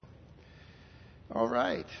All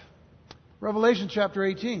right. Revelation chapter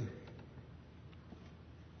 18.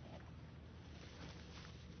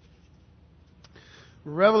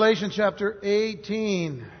 Revelation chapter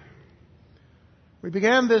 18. We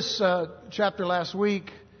began this chapter last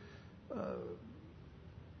week.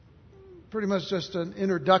 Pretty much just an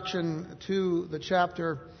introduction to the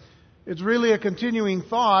chapter. It's really a continuing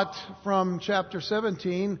thought from chapter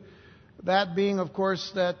 17. That being, of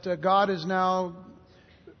course, that God is now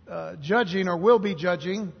judging or will be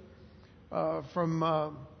judging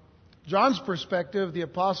from John's perspective, the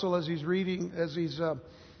apostle, as he's reading, as he's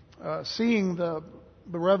seeing the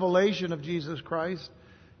revelation of Jesus Christ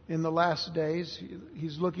in the last days.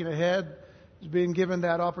 He's looking ahead. He's being given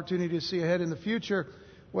that opportunity to see ahead in the future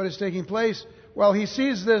what is taking place. Well, he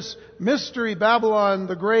sees this mystery, Babylon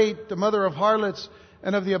the Great, the mother of harlots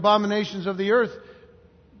and of the abominations of the earth,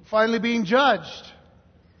 finally being judged.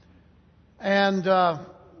 And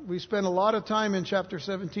we spent a lot of time in chapter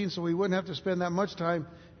 17, so we wouldn't have to spend that much time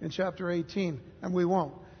in chapter 18, and we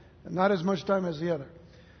won't. And not as much time as the other.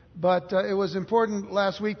 But it was important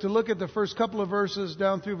last week to look at the first couple of verses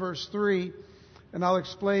down through verse 3, and I'll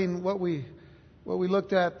explain what we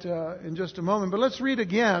looked at in just a moment. But let's read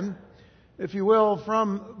again, if you will,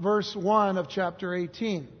 from verse 1 of chapter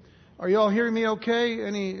 18. Are you all hearing me okay?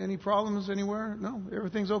 Any problems anywhere? No?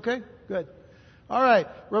 Everything's okay? Good. All right.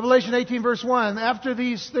 Revelation 18 verse 1. After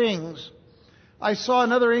these things, I saw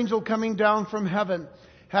another angel coming down from heaven,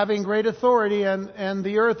 having great authority, and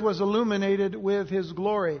the earth was illuminated with his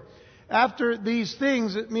glory. After these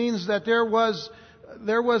things, it means that there was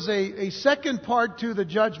a second part to the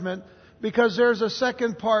judgment, because there's a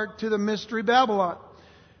second part to the mystery Babylon.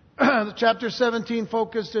 Chapter 17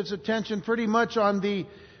 focused its attention pretty much on the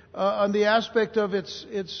aspect of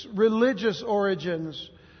its religious origins.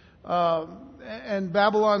 And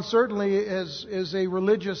Babylon certainly is a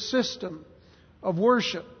religious system of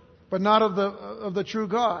worship, but not of the true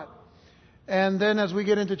God. And then as we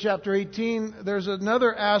get into chapter 18, there's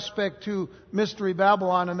another aspect to mystery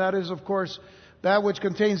Babylon, and that is, of course, that which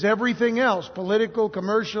contains everything else, political,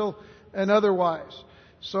 commercial, and otherwise.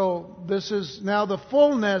 So this is now the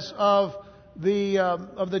fullness of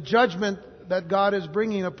the judgment that God is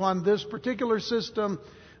bringing upon this particular system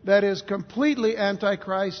that is completely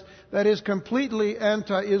anti-Christ, that is completely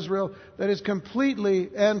anti-Israel, that is completely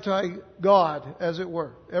anti-God, as it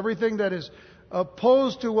were. Everything that is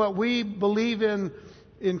opposed to what we believe in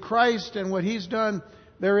Christ and what He's done,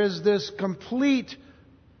 there is this complete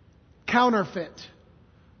counterfeit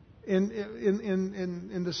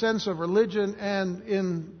in the sense of religion and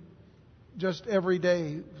in just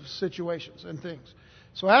everyday situations and things.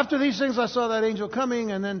 So after these things I saw that angel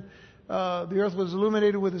coming, and then the earth was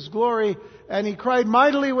illuminated with his glory, and he cried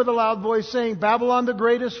mightily with a loud voice, saying, Babylon the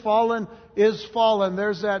great is fallen.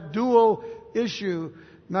 There's that dual issue.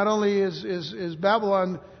 Not only is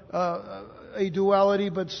Babylon a duality,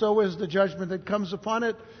 but so is the judgment that comes upon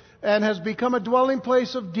it, and has become a dwelling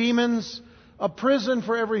place of demons, a prison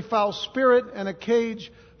for every foul spirit, and a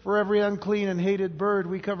cage for every unclean and hated bird.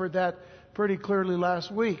 We covered that pretty clearly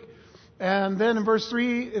last week. And then in verse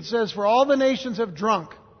 3 it says, For all the nations have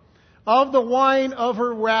drunk of the wine of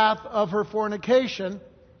her wrath of her fornication,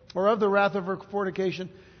 or of the wrath of her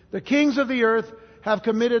fornication. The kings of the earth have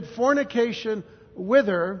committed fornication with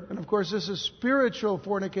her. And of course this is spiritual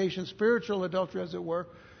fornication, spiritual adultery as it were.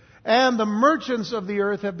 And the merchants of the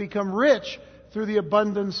earth have become rich through the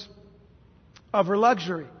abundance of her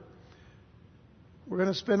luxury. We're going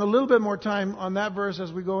to spend a little bit more time on that verse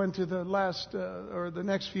as we go into the the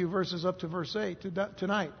next few verses up to verse 8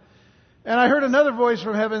 tonight. And I heard another voice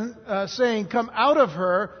from heaven saying, Come out of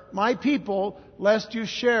her, my people, lest you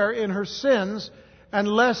share in her sins, and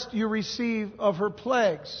lest you receive of her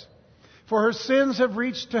plagues. For her sins have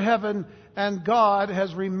reached to heaven, and God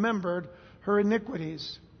has remembered her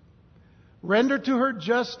iniquities. Render to her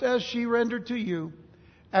just as she rendered to you,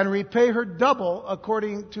 and repay her double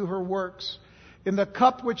according to her works. In the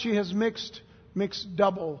cup which she has mixed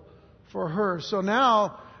double for her. So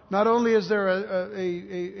now, not only is there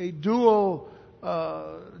a dual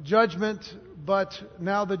judgment, but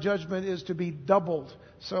now the judgment is to be doubled.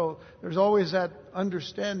 So there's always that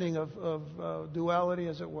understanding of duality,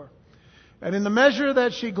 as it were. And in the measure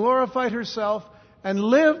that she glorified herself and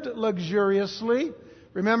lived luxuriously,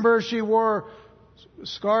 remember she wore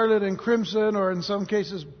scarlet and crimson, or in some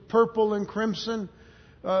cases purple and crimson.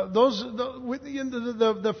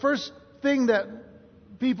 The first thing that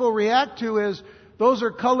people react to is those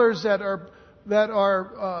are colors that are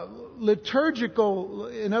liturgical,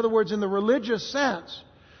 in other words, in the religious sense.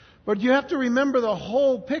 But you have to remember the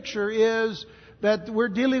whole picture is that we're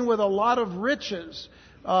dealing with a lot of riches.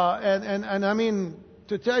 And I mean,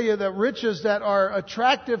 to tell you that riches that are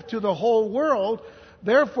attractive to the whole world,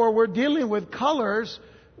 therefore we're dealing with colors,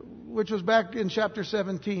 which was back in chapter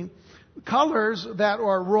 17, colors that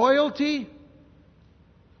are royalty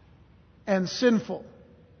and sinful.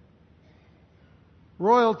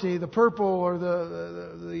 Royalty, the purple or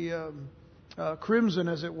the crimson,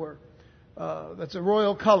 as it were. That's a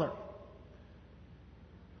royal color.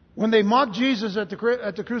 When they mocked Jesus at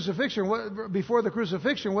the crucifixion, before the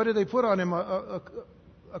crucifixion, what did they put on him?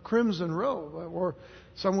 A crimson robe, or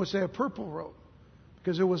some would say a purple robe,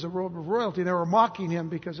 because it was a robe of royalty. They were mocking him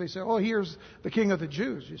because they said, "Oh, here's the King of the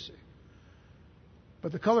Jews," you see.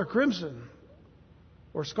 But the color crimson,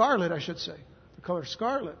 or scarlet, I should say, the color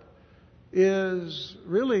scarlet, is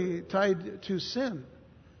really tied to sin.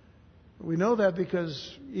 We know that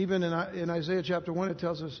because even in Isaiah chapter 1 it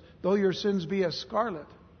tells us, though your sins be as scarlet,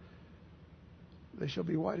 they shall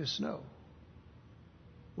be white as snow.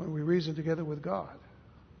 When we reason together with God,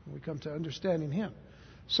 when we come to understanding Him.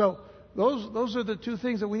 So those are the two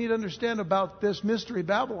things that we need to understand about this mystery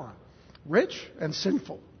Babylon. Rich and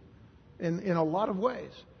sinful in a lot of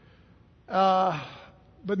ways.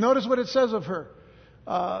 But notice what it says of her.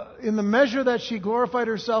 In the measure that she glorified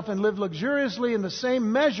herself and lived luxuriously, in the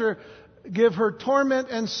same measure give her torment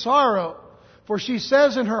and sorrow. For she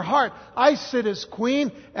says in her heart, I sit as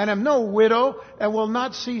queen and am no widow and will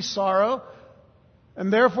not see sorrow.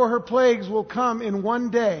 And therefore her plagues will come in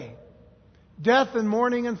one day, death and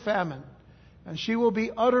mourning and famine. And she will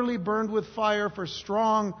be utterly burned with fire, for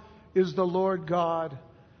strong is the Lord God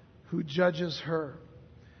who judges her.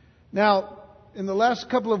 Now, in the last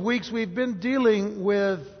couple of weeks, we've been dealing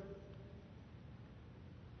with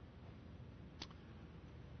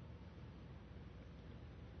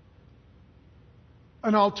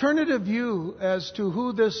an alternative view as to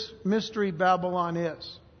who this mystery Babylon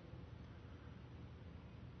is.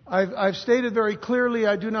 I've stated very clearly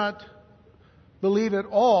I do not believe at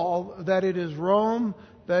all that it is Rome,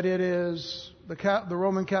 that it is the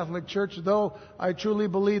Roman Catholic Church, though I truly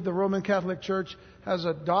believe the Roman Catholic Church has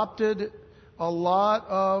adopted a lot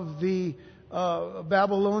of the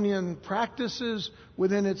Babylonian practices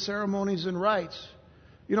within its ceremonies and rites.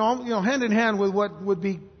 You know, hand in hand with what would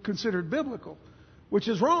be considered biblical, which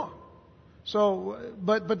is wrong. So,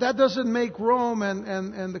 but that doesn't make Rome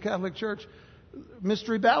and the Catholic Church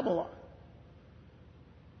mystery Babylon.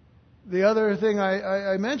 The other thing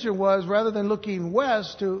I mentioned was, rather than looking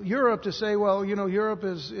west to Europe to say, well, you know, Europe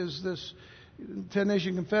is this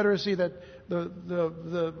 10-nation confederacy that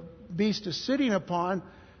the beast is sitting upon,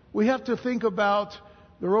 we have to think about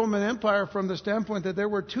the Roman Empire from the standpoint that there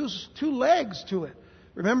were two legs to it.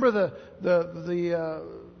 Remember the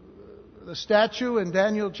statue in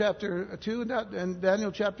Daniel chapter 2 and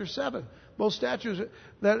Daniel chapter 7. Both statues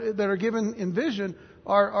that are given in vision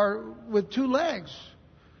are with two legs.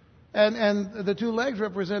 And the two legs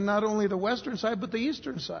represent not only the western side, but the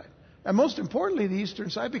eastern side. And most importantly, the eastern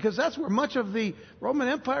side, because that's where much of the Roman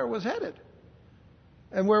Empire was headed.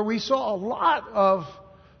 And where we saw a lot of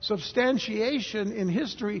substantiation in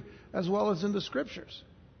history as well as in the Scriptures.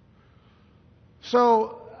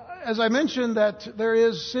 So, as I mentioned, that there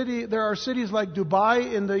are cities like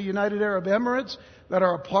Dubai in the United Arab Emirates that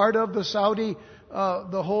are a part of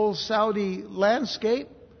the whole Saudi landscape.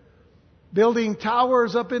 Building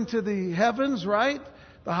towers up into the heavens, right?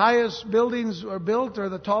 The highest buildings are built, or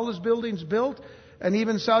the tallest buildings built. And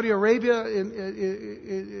even Saudi Arabia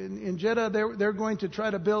in Jeddah, they're going to try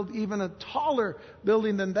to build even a taller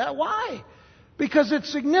building than that. Why? Because it's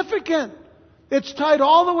significant. It's tied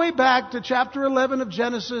all the way back to chapter 11 of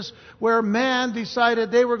Genesis, where man decided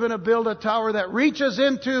they were going to build a tower that reaches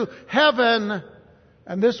into heaven.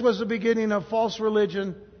 And this was the beginning of false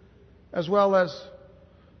religion, as well as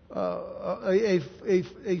a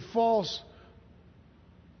false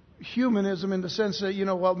humanism, in the sense that,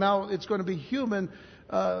 now it's going to be human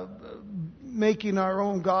making our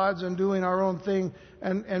own gods and doing our own thing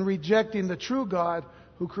and rejecting the true God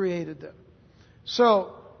who created them.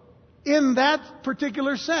 So, in that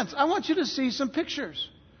particular sense, I want you to see some pictures.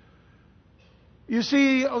 You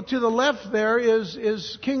see, to the left there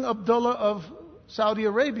is King Abdullah of Saudi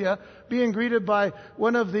Arabia being greeted by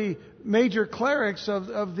one of the major clerics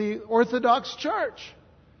of the Orthodox Church.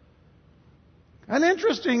 And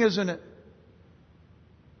interesting, isn't it?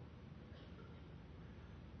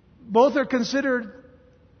 Both are considered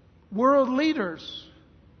world leaders.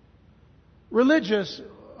 Religious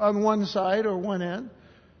on one side or one end,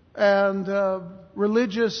 and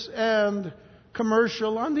religious and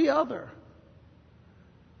commercial on the other.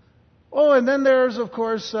 Oh, and then there's, of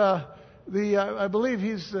course, I believe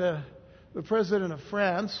he's the president of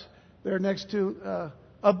France. There next to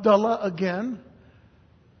Abdullah again.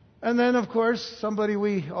 And then, of course, somebody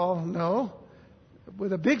we all know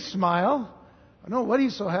with a big smile. I don't know what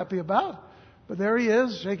he's so happy about, but there he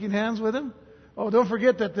is, shaking hands with him. Oh, don't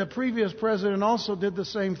forget that the previous president also did the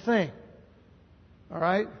same thing. All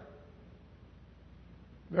right?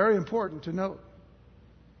 Very important to note.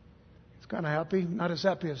 He's kind of happy, not as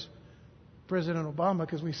happy as President Obama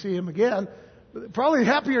because we see him again. But probably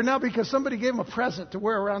happier now because somebody gave him a present to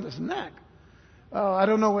wear around his neck. I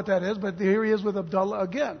don't know what that is, but here he is with Abdullah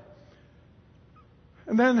again.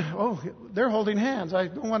 And then, they're holding hands. I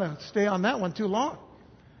don't want to stay on that one too long.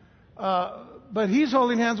 But he's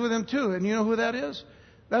holding hands with him too. And you know who that is?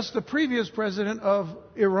 That's the previous president of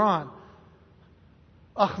Iran,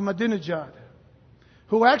 Ahmadinejad,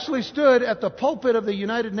 who actually stood at the pulpit of the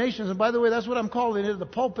United Nations. And by the way, that's what I'm calling it, the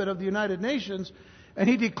pulpit of the United Nations. And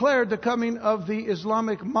he declared the coming of the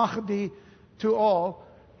Islamic Mahdi to all.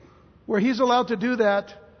 Where he's allowed to do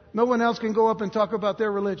that, no one else can go up and talk about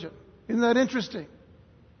their religion. Isn't that interesting?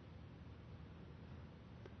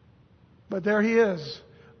 But there he is.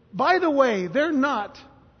 By the way, they're not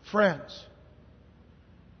friends.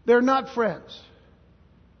 They're not friends.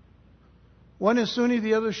 One is Sunni,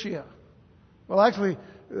 the other Shia. Well, actually,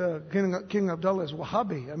 King Abdullah is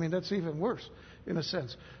Wahhabi. I mean, that's even worse in a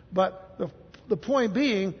sense. But the point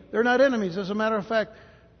being, they're not enemies. As a matter of fact,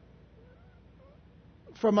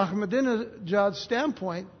 from Ahmadinejad's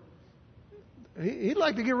standpoint, he'd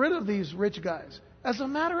like to get rid of these rich guys. As a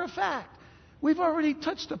matter of fact, we've already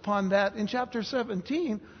touched upon that in chapter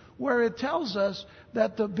 17, where it tells us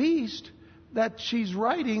that the beast that she's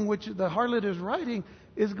riding, which the harlot is riding,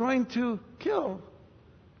 is going to kill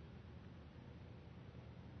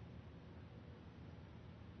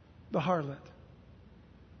the harlot.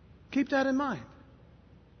 Keep that in mind.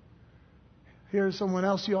 Here's someone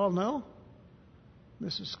else you all know,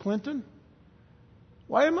 Mrs. Clinton.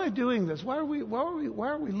 Why am I doing this? Why are we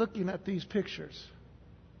looking at these pictures?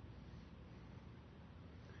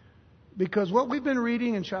 Because what we've been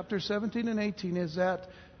reading in chapter 17 and 18 is that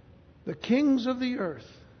the kings of the earth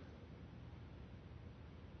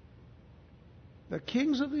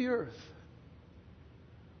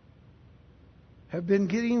have been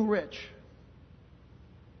getting rich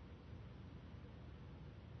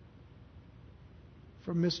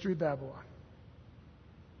from Mystery Babylon.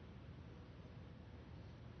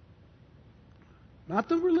 Not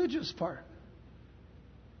the religious part.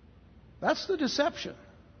 That's the deception.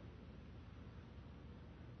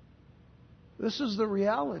 This is the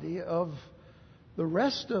reality of the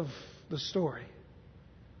rest of the story.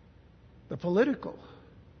 The political,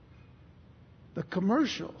 the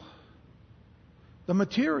commercial, the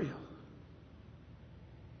material.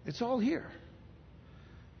 It's all here.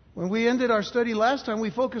 When we ended our study last time,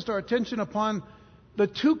 we focused our attention upon the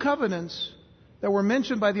two covenants that were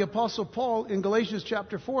mentioned by the Apostle Paul in Galatians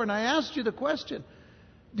chapter 4. And I asked you the question,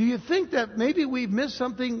 do you think that maybe we've missed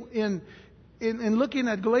something in looking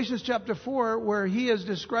at Galatians chapter 4, where he is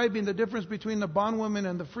describing the difference between the bondwoman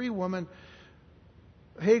and the free woman,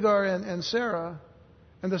 Hagar and Sarah,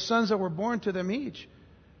 and the sons that were born to them each,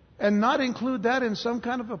 and not include that in some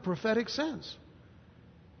kind of a prophetic sense?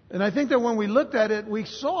 And I think that when we looked at it, we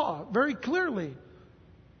saw very clearly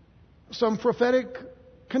some prophetic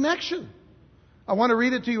connection. I want to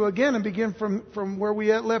read it to you again and begin from where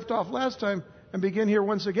we left off last time and begin here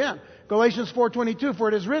once again. Galatians 4:22, for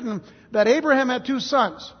it is written that Abraham had two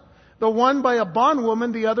sons, the one by a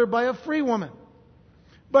bondwoman, the other by a free woman.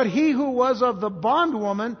 But he who was of the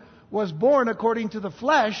bondwoman was born according to the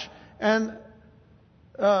flesh, and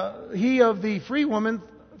he of the free woman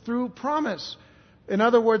through promise. In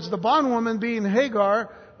other words, the bondwoman, being Hagar,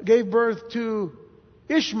 gave birth to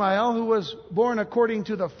Ishmael, who was born according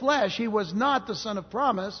to the flesh. He was not the son of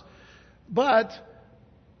promise, but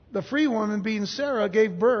the free woman, being Sarah,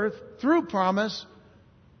 gave birth through promise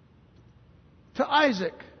to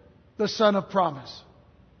Isaac, the son of promise.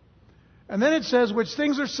 And then it says, which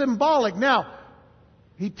things are symbolic. Now,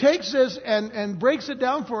 he takes this and breaks it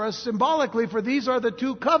down for us symbolically, for these are the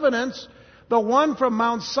two covenants. The one from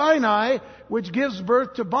Mount Sinai, which gives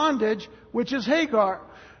birth to bondage, which is Hagar.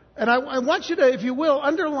 And I want you to, if you will,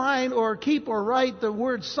 underline or keep or write the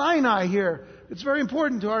word Sinai here. It's very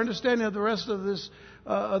important to our understanding of the rest of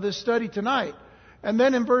this study tonight. And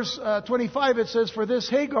then in verse 25 it says, for this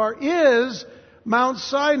Hagar is Mount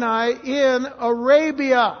Sinai in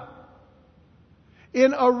Arabia.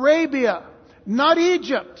 In Arabia, not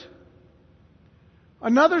Egypt.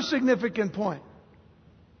 Another significant point.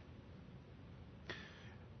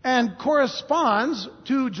 And corresponds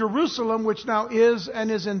to Jerusalem, which now is and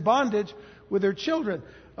is in bondage with her children.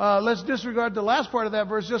 Let's disregard the last part of that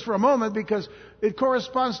verse just for a moment because it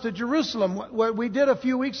corresponds to Jerusalem. What we did a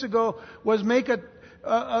few weeks ago was make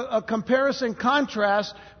a comparison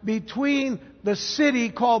contrast between the city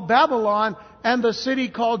called Babylon and the city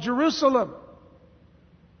called Jerusalem.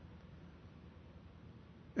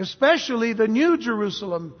 Especially the New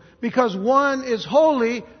Jerusalem, because one is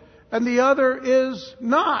holy and the other is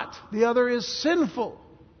not. The other is sinful.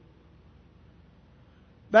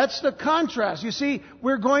 That's the contrast. You see,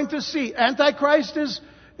 we're going to see Antichrist is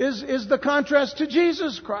the contrast to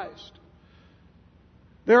Jesus Christ.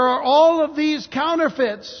 There are all of these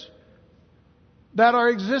counterfeits that are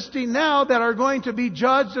existing now that are going to be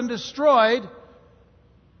judged and destroyed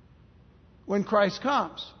when Christ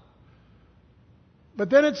comes. But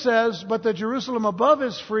then it says, but the Jerusalem above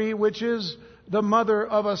is free, which is the mother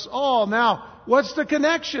of us all. Now, what's the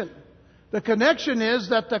connection? The connection is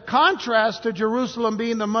that the contrast to Jerusalem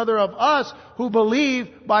being the mother of us who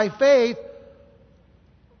believe by faith,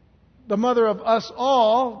 the mother of us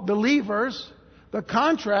all, believers, the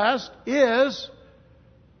contrast is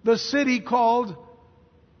the city called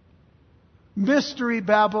Mystery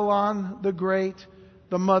Babylon the Great,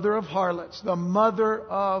 the mother of harlots, the mother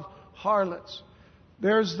of harlots.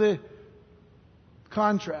 There's the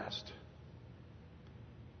contrast.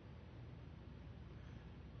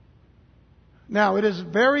 Now, it is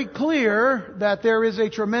very clear that there is a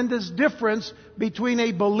tremendous difference between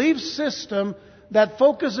a belief system that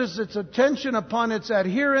focuses its attention upon its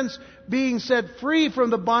adherents being set free from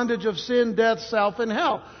the bondage of sin, death, self, and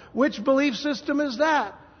hell. Which belief system is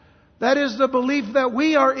that? That is the belief that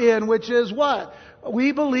we are in, which is what?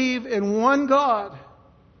 We believe in one God,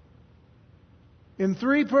 in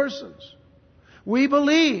three persons. We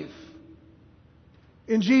believe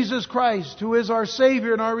in Jesus Christ, who is our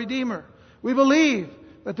Savior and our Redeemer. We believe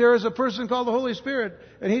that there is a person called the Holy Spirit,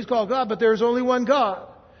 and He's called God, but there is only one God.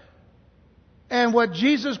 And what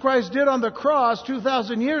Jesus Christ did on the cross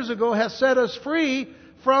 2,000 years ago has set us free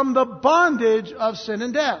from the bondage of sin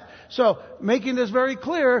and death. So, making this very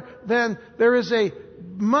clear, then there is a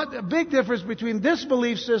big difference between this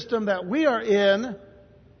belief system that we are in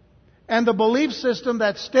and the belief system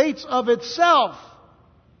that states of itself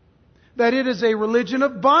that it is a religion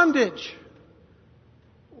of bondage.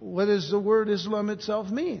 What does the word Islam itself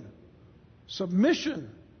mean? Submission.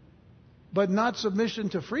 But not submission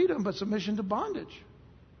to freedom, but submission to bondage.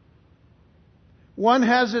 One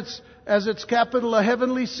has as its capital a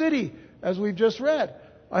heavenly city, as we've just read.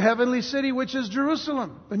 A heavenly city which is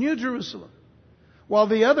Jerusalem, the New Jerusalem. While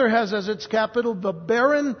the other has as its capital the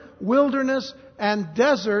barren wilderness and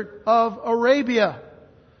desert of Arabia,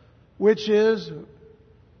 which is,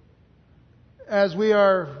 as we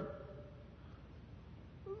are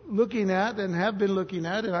looking at and have been looking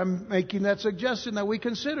at, and I'm making that suggestion that we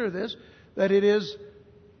consider this, that it is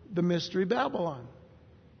the Mystery Babylon.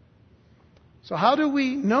 So how do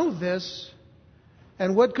we know this,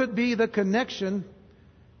 and what could be the connection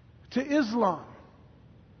to Islam?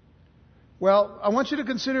 Well, I want you to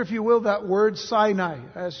consider, if you will, that word Sinai.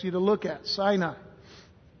 I ask you to look at Sinai.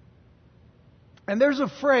 And there's a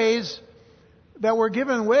phrase that we're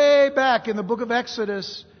given way back in the book of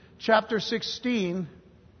Exodus, chapter 16.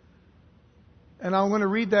 And I'm going to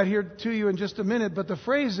read that here to you in just a minute. But the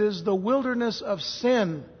phrase is the wilderness of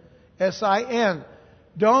sin. S-I-N.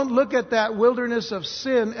 Don't look at that wilderness of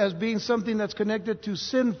sin as being something that's connected to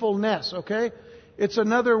sinfulness, okay? It's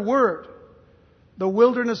another word. The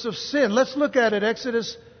wilderness of sin. Let's look at it.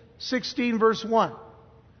 Exodus 16 verse 1.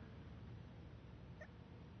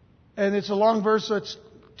 And it's a long verse, so it's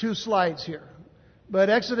 2 slides here. But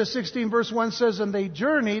Exodus 16 verse 1 says, and they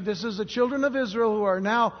journeyed, this is the children of Israel who are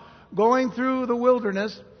now going through the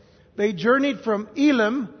wilderness. They journeyed from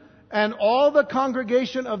Elim, and all the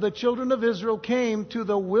congregation of the children of Israel came to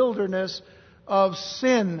the wilderness of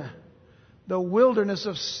sin. The wilderness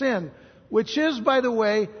of sin. Which is, by the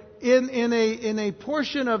way, in a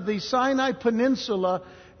portion of the Sinai Peninsula.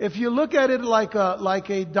 If you look at it like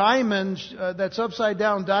a diamond that's upside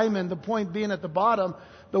down diamond, the point being at the bottom,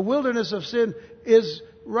 the wilderness of sin is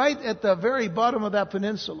right at the very bottom of that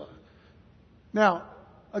peninsula. Now,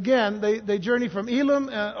 again, they journeyed from Elim.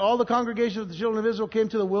 All the congregation of the children of Israel came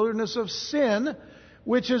to the wilderness of sin,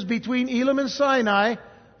 which is between Elim and Sinai,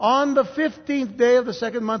 on the 15th day of the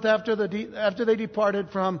second month after they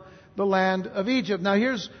departed from the land of Egypt. Now,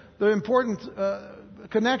 here's the important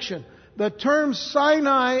connection. The terms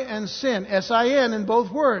Sinai and sin, S-I-N in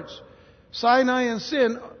both words, Sinai and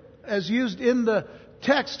sin, as used in the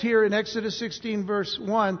text here in Exodus 16 verse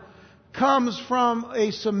 1, comes from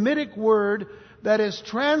a Semitic word that is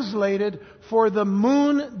translated for the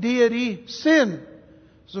moon deity Sin.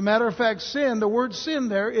 As a matter of fact, sin, the word sin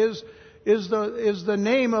there is the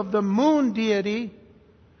name of the moon deity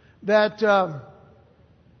that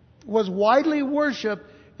was widely worshipped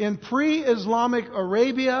in pre-Islamic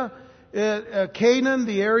Arabia, Canaan,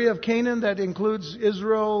 the area of Canaan that includes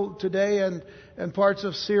Israel today and parts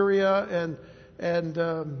of Syria and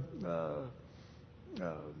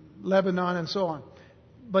Lebanon and so on.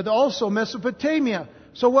 But also Mesopotamia.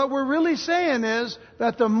 So what we're really saying is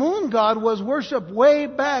that the moon god was worshipped way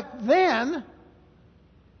back then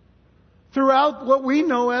throughout what we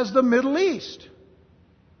know as the Middle East.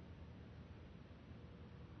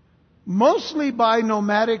 Mostly by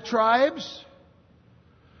nomadic tribes,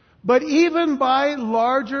 but even by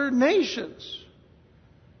larger nations.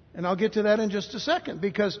 And I'll get to that in just a second,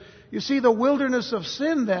 because you see, the wilderness of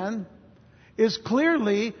sin then is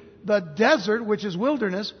clearly the desert, which is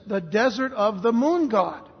wilderness, the desert of the moon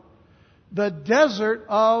god. The desert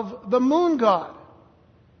of the moon god.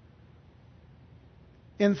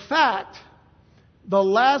 In fact, the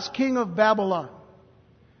last king of Babylon,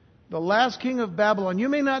 you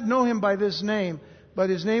may not know him by this name,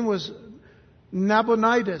 but his name was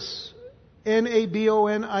Nabonidus.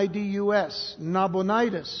 Nabonidus.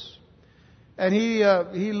 Nabonidus. And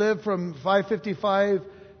he lived from 555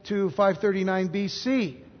 to 539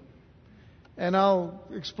 BC. And I'll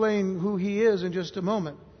explain who he is in just a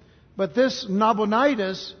moment. But this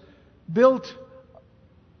Nabonidus built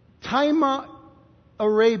Taima,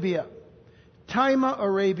 Arabia. Taima,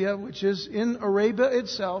 Arabia, which is in Arabia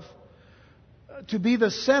itself, to be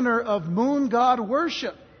the center of moon god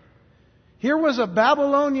worship. Here was a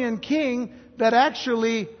Babylonian king that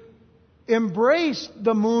actually embraced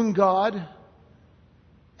the moon god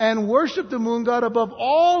and worshiped the moon god above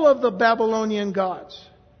all of the Babylonian gods.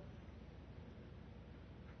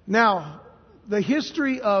 Now, the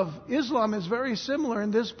history of Islam is very similar in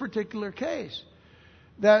this particular case.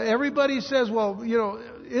 That everybody says, well,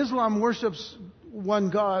 Islam worships one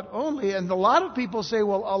God only. And a lot of people say,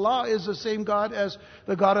 well, Allah is the same God as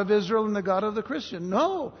the God of Israel and the God of the Christian.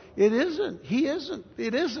 No, it isn't. He isn't.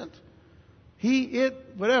 It isn't. It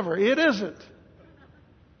isn't.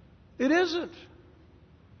 It isn't.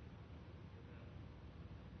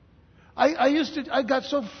 I got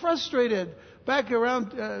so frustrated back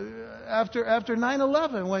around after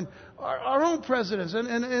 9/11 when our own presidents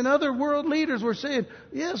and other world leaders were saying,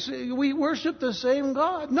 yes, we worship the same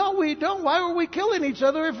God. No, we don't. Why were we killing each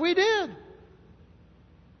other if we did?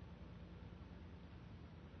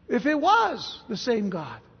 If it was the same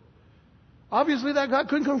God. Obviously that God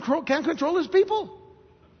can't control his people.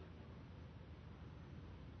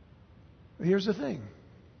 Here's the thing.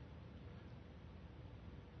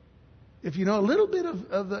 If you know a little bit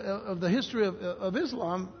of the history of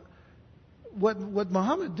Islam, what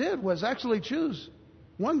Muhammad did was actually choose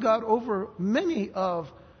one God over many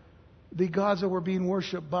of the gods that were being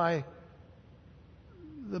worshipped by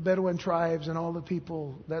the Bedouin tribes and all the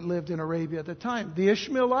people that lived in Arabia at the time. The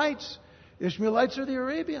Ishmaelites are the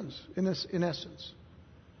Arabians in essence.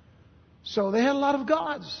 So they had a lot of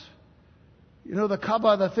gods. The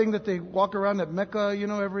Kaaba, the thing that they walk around at Mecca,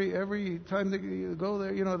 every time they go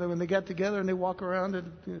there, when they get together and they walk around,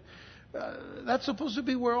 and that's supposed to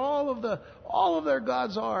be where all of their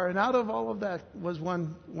gods are. And out of all of that was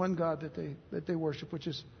one God that they worship, which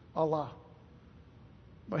is Allah.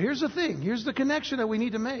 But here's the thing. Here's the connection that we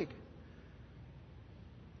need to make.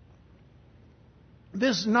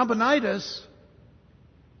 This Nabonidus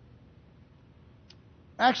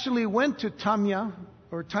actually went to Taima,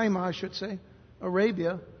 I should say,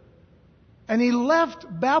 Arabia, and he left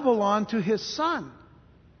Babylon to his son.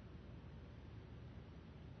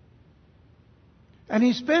 And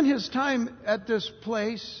he spent his time at this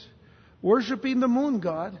place worshiping the moon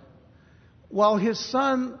god while his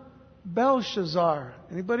son Belshazzar.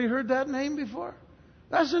 Anybody heard that name before?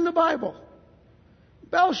 That's in the Bible.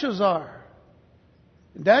 Belshazzar.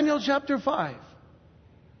 In Daniel chapter 5.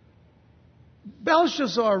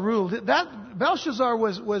 Belshazzar ruled. Belshazzar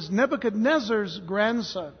was Nebuchadnezzar's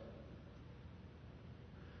grandson.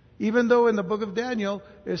 Even though in the book of Daniel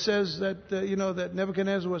it says that that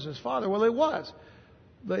Nebuchadnezzar was his father. Well, it was.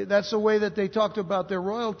 That's the way that they talked about their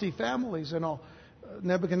royalty families and all.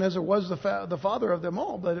 Nebuchadnezzar was the father of them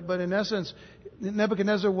all, but in essence,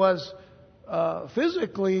 Nebuchadnezzar was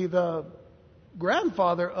physically the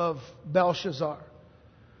grandfather of Belshazzar.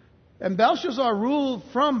 And Belshazzar ruled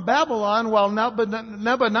from Babylon while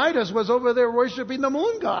Nabonidus was over there worshiping the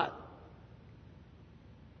moon god.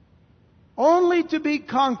 Only to be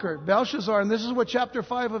conquered. Belshazzar, and this is what chapter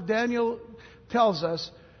 5 of Daniel tells us,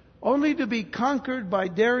 only to be conquered by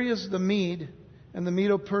Darius the Mede and the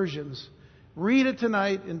Medo-Persians. Read it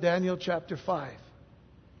tonight in Daniel chapter 5.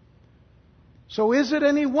 So is it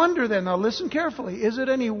any wonder then, now listen carefully, is it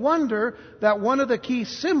any wonder that one of the key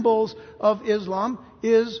symbols of Islam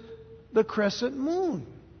is the crescent moon?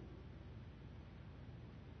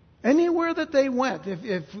 Anywhere that they went,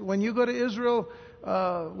 if when you go to Israel,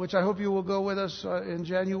 which I hope you will go with us in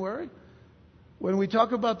January, when we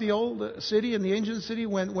talk about the old city and the ancient city,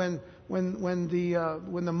 when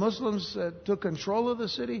the Muslims took control of the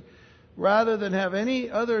city, rather than have any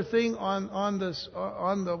other thing on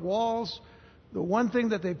the walls, the one thing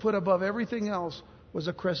that they put above everything else was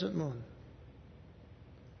a crescent moon.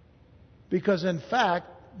 Because in fact,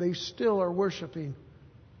 they still are worshiping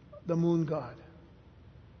the moon god.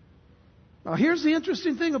 Now here's the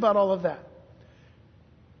interesting thing about all of that.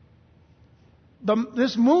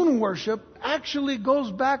 This moon worship actually goes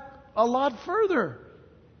back a lot further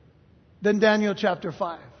than Daniel chapter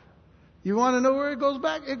 5. You want to know where it goes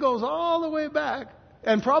back? It goes all the way back.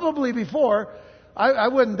 And probably before, I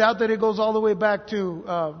wouldn't doubt that it goes all the way back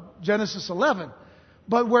to Genesis 11.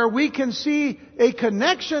 But where we can see a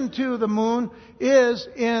connection to the moon is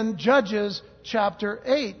in Judges chapter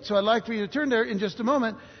 8. So I'd like for you to turn there in just a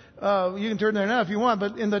moment. You can turn there now if you want.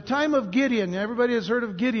 But in the time of Gideon, everybody has heard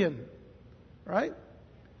of Gideon, right?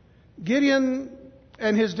 Gideon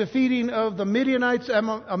and his defeating of the Midianites,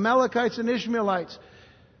 Amalekites, and Ishmaelites,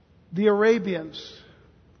 the Arabians.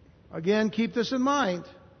 Again, keep this in mind.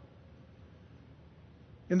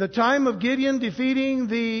 In the time of Gideon defeating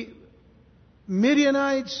the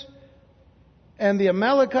Midianites and the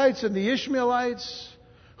Amalekites and the Ishmaelites,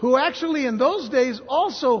 who actually in those days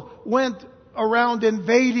also went around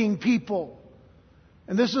invading people.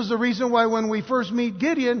 And this is the reason why when we first meet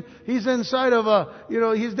Gideon, he's inside of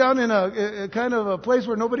he's down in a kind of a place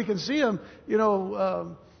where nobody can see him,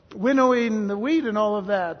 winnowing the wheat and all of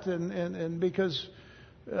that. And because,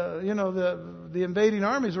 the invading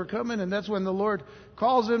armies were coming, and that's when the Lord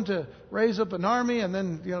calls him to raise up an army, and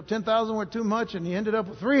then, 10,000 were too much, and he ended up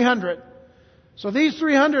with 300. So these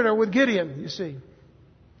 300 are with Gideon, you see.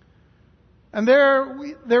 And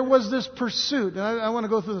there was this pursuit, and I want to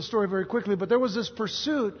go through the story very quickly, but there was this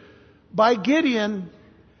pursuit by Gideon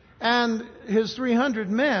and his 300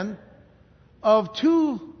 men of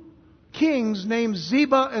two kings named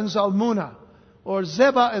Zebah and Zalmunna, or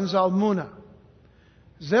Zebah and Zalmunna.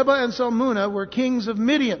 Zebah and Zalmunna were kings of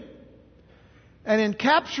Midian. And in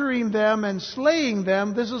capturing them and slaying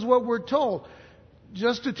them, this is what we're told.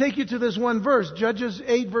 Just to take you to this one verse, Judges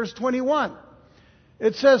 8 verse 21.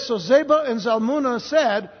 It says, so Zebah and Zalmunna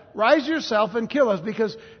said, rise yourself and kill us.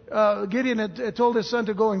 Because Gideon had told his son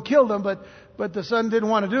to go and kill them, but the son didn't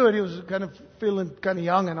want to do it. He was kind of feeling kind of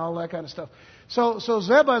young and all that kind of stuff. So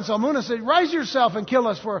Zebah and Zalmunna said, rise yourself and kill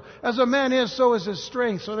us, for as a man is, so is his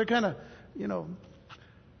strength. So they're kind of,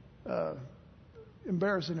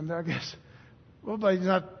 embarrassing him there, I guess. Well, but he's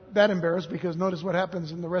not that embarrassed, because notice what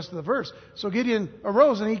happens in the rest of the verse. So Gideon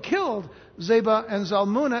arose and he killed Zebah and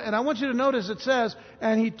Zalmunna. And I want you to notice it says,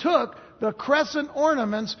 and he took the crescent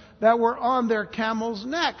ornaments that were on their camels'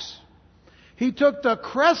 necks. He took the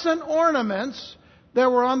crescent ornaments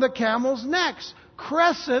that were on the camels' necks.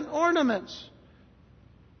 Crescent ornaments.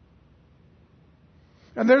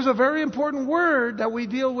 And there's a very important word that we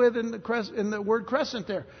deal with in the word crescent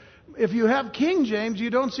there. If you have King James, you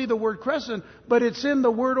don't see the word crescent, but it's in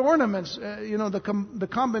the word ornaments. The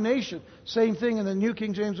combination. Same thing in the New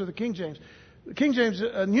King James or the King James.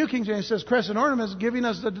 The New King James says crescent ornaments, giving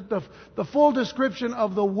us the full description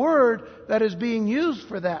of the word that is being used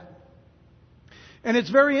for that. And it's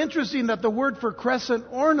very interesting that the word for crescent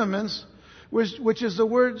ornaments, which is the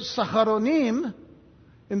word saharonim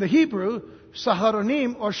in the Hebrew,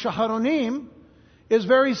 saharonim or shaharonim, is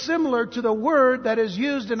very similar to the word that is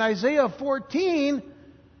used in Isaiah 14.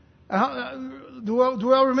 Do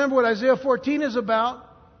I remember what Isaiah 14 is about?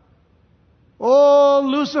 Oh,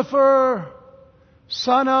 Lucifer,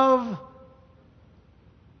 son of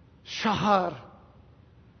Shaharim.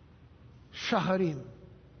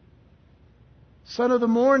 Son of the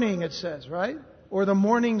morning, it says, right? Or the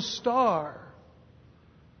morning star.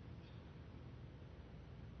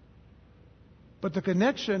 But the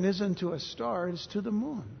connection isn't to a star, it's to the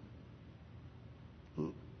moon.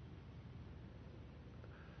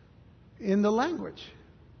 In the language.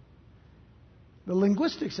 The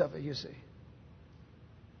linguistics of it, you see.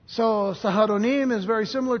 So, Saharonim is very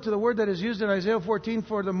similar to the word that is used in Isaiah 14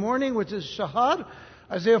 for the morning, which is Shahar.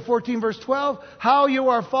 Isaiah 14 verse 12. How you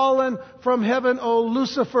are fallen from heaven, O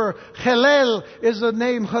Lucifer. Hallel is the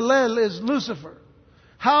name. Hallel is Lucifer.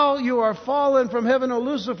 How you are fallen from heaven, O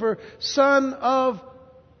Lucifer, son of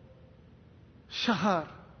Shahar.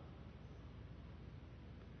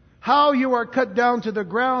 How you are cut down to the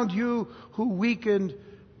ground, you who weakened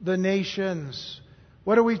the nations.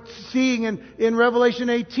 What are we seeing in Revelation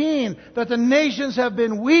 18? That the nations have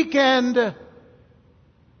been weakened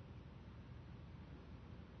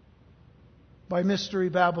by Mystery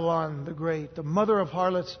Babylon the Great, the mother of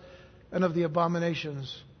harlots and of the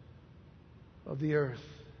abominations of the earth.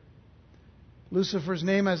 Lucifer's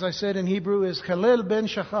name, as I said in Hebrew, is Halel ben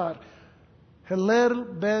Shachar.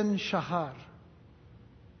 Halel ben Shachar.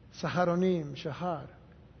 Saharonim, Shachar.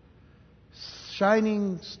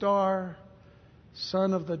 Shining star,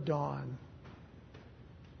 son of the dawn.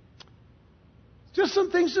 Just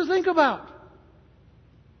some things to think about.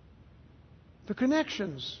 The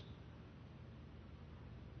connections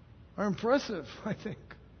are impressive, I think.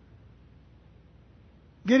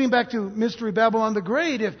 Getting back to Mystery Babylon the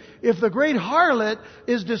Great, if the great harlot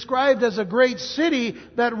is described as a great city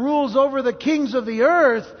that rules over the kings of the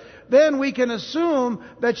earth, then we can assume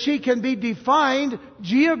that she can be defined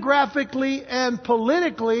geographically and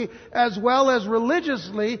politically as well as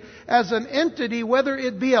religiously as an entity, whether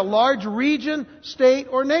it be a large region, state,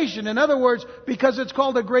 or nation. In other words, because it's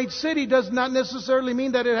called a great city does not necessarily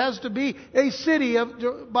mean that it has to be a city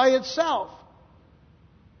by itself.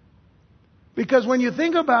 Because when you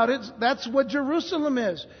think about it, that's what Jerusalem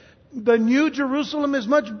is. The New Jerusalem is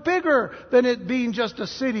much bigger than it being just a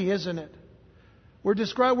city, isn't it? We're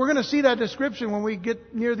going to see that description when we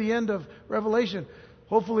get near the end of Revelation,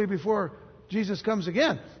 hopefully before Jesus comes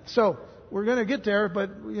again. So we're going to get there,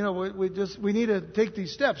 but we need to take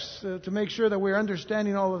these steps to make sure that we're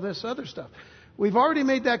understanding all of this other stuff. We've already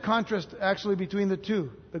made that contrast actually between the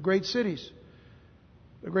two, the great cities.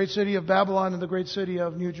 The great city of Babylon and the great city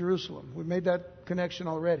of New Jerusalem. We've made that connection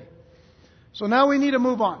already. So now we need to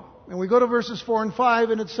move on. And we go to verses 4 and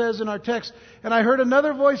 5, and it says in our text, "And I heard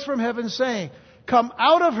another voice from heaven saying, 'Come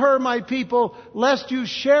out of her, my people, lest you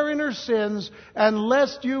share in her sins, and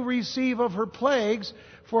lest you receive of her plagues,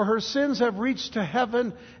 for her sins have reached to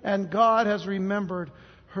heaven, and God has remembered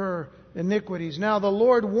her iniquities.'" Now the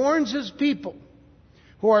Lord warns His people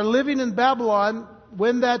who are living in Babylon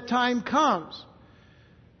when that time comes.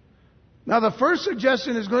 Now the first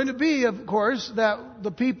suggestion is going to be, of course, that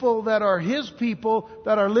the people that are His people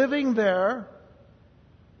that are living there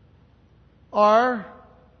are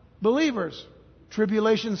believers.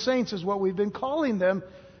 Tribulation saints is what we've been calling them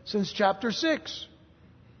since chapter 6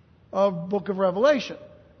 of book of Revelation.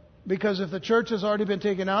 Because if the church has already been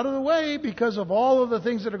taken out of the way because of all of the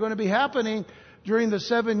things that are going to be happening during the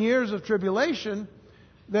 7 years of tribulation,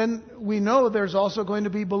 then we know there's also going to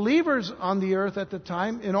be believers on the earth at the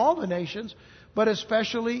time in all the nations, but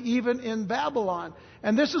especially even in Babylon.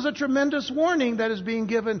 And this is a tremendous warning that is being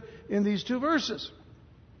given in these two verses.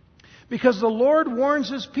 Because the Lord warns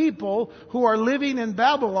His people who are living in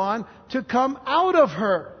Babylon to come out of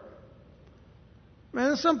her.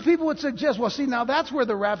 And some people would suggest, well, see, now that's where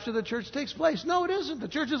the rapture of the church takes place. No, it isn't. The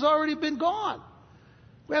church has already been gone.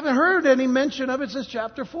 We haven't heard any mention of it since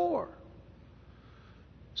chapter 4.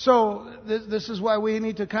 So this is why we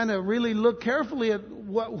need to kind of really look carefully at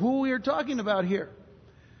who we are talking about here.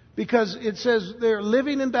 Because it says they're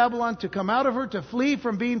living in Babylon to come out of her, to flee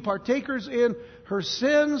from being partakers in her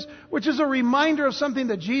sins, which is a reminder of something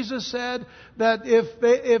that Jesus said, that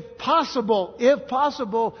if possible,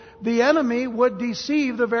 the enemy would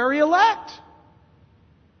deceive the very elect.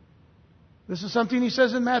 This is something He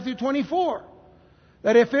says in Matthew 24.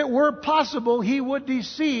 That if it were possible, He would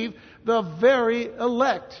deceive the very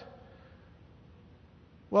elect.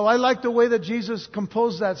 Well, I like the way that Jesus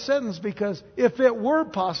composed that sentence, because if it were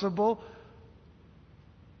possible,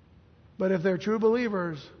 but if they're true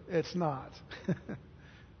believers, it's not.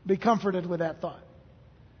 Be comforted with that thought.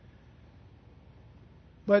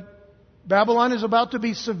 But Babylon is about to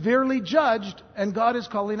be severely judged, and God is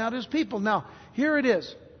calling out His people. Now, here it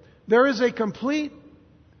is. There is a complete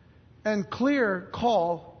and clear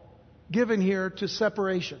call given here to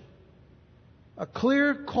separation. A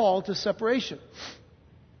clear call to separation.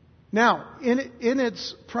 Now, in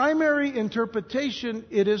its primary interpretation,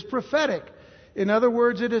 it is prophetic. In other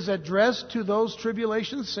words, it is addressed to those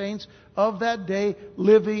tribulation saints of that day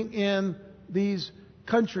living in these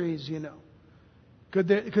countries, Could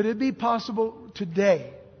it be possible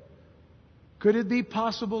today? Could it be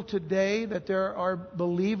possible today that there are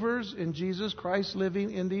believers in Jesus Christ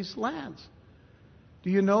living in these lands? Do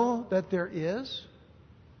you know that there is?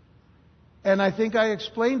 And I think I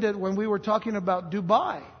explained it when we were talking about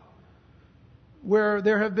Dubai, where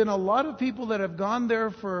there have been a lot of people that have gone there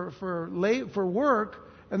for work,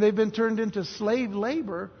 and they've been turned into slave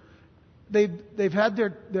labor. They've had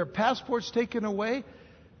their passports taken away.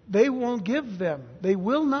 They will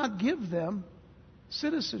not give them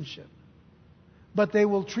citizenship. But they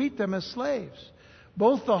will treat them as slaves.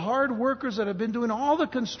 Both the hard workers that have been doing all the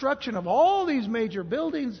construction of all these major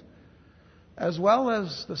buildings, as well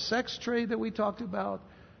as the sex trade that we talked about,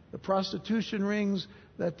 the prostitution rings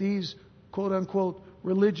that these quote-unquote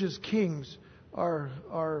religious kings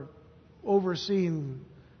are overseeing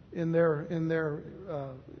in their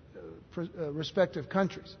respective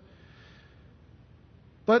countries.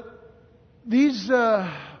 But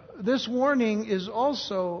this warning is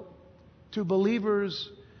also to believers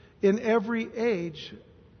in every age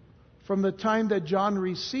from the time that John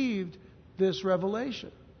received this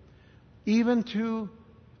revelation, even to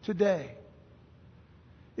today.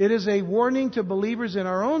 It is a warning to believers in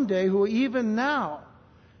our own day who even now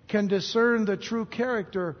can discern the true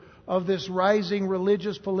character of this rising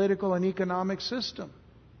religious, political, and economic system.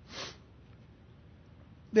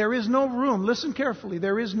 There is no room, listen carefully,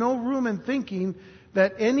 there is no room in thinking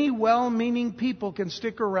that any well-meaning people can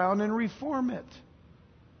stick around and reform it.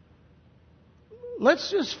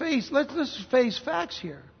 Let's just face facts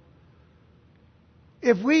here.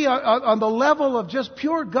 If we are on the level of just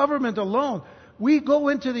pure government alone, we go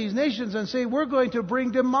into these nations and say we're going to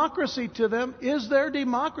bring democracy to them. Is there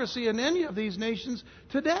democracy in any of these nations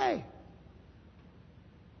today?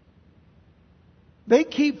 They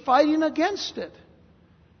keep fighting against it.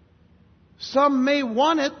 Some may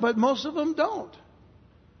want it, but most of them don't.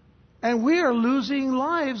 And we are losing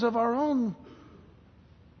lives of our own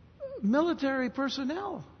military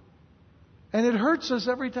personnel. And it hurts us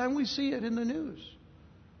every time we see it in the news.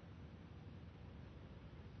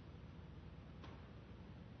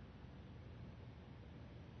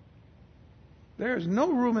 There is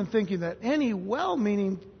no room in thinking that any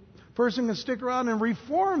well-meaning person can stick around and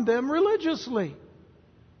reform them religiously,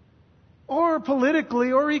 or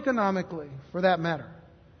politically, or economically, for that matter.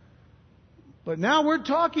 But now we're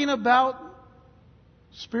talking about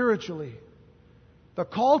spiritually. The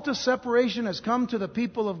call to separation has come to the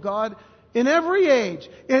people of God in every age.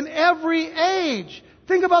 In every age.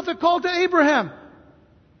 Think about the call to Abraham.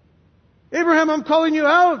 Abraham, I'm calling you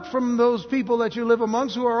out from those people that you live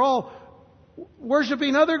amongst who are all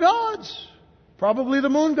worshiping other gods. Probably the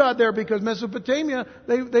moon god there, because Mesopotamia,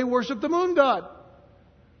 they worship the moon god.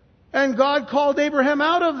 And God called Abraham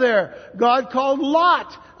out of there. God called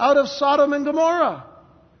Lot out of Sodom and Gomorrah.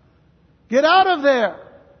 Get out of there.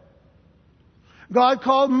 God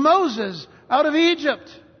called Moses out of Egypt.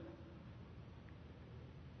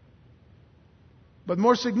 But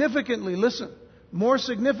more significantly, listen, more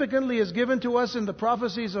significantly is given to us in the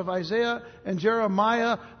prophecies of Isaiah and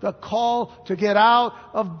Jeremiah the call to get out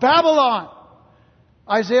of Babylon.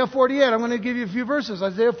 Isaiah 48, I'm going to give you a few verses.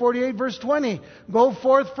 Isaiah 48 verse 20. Go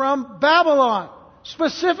forth from Babylon.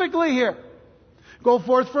 Specifically here. Go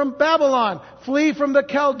forth from Babylon. Flee from the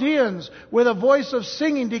Chaldeans. With a voice of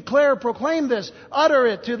singing, declare, proclaim this. Utter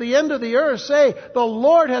it to the end of the earth. Say, the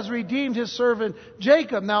Lord has redeemed His servant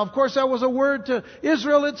Jacob. Now, of course, that was a word to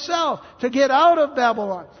Israel itself, to get out of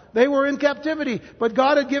Babylon. They were in captivity, but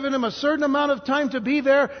God had given them a certain amount of time to be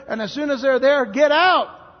there, and as soon as they're there, get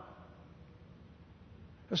out.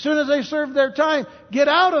 As soon as they serve their time, get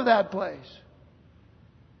out of that place.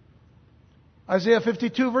 Isaiah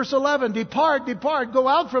 52 verse 11, depart, depart, go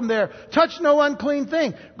out from there. Touch no unclean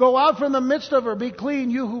thing. Go out from the midst of her. Be clean,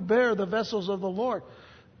 you who bear the vessels of the Lord.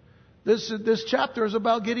 This chapter is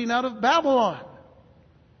about getting out of Babylon.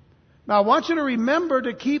 Now I want you to remember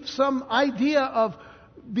to keep some idea of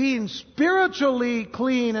being spiritually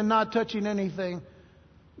clean and not touching anything.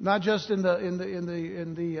 Not just in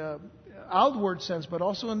the outward sense, but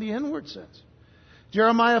also in the inward sense.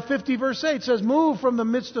 Jeremiah 50 verse 8 says, move from the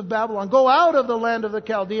midst of Babylon. Go out of the land of the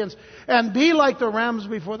Chaldeans and be like the rams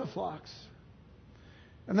before the flocks.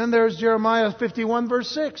 And then there's Jeremiah 51 verse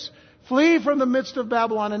 6. Flee from the midst of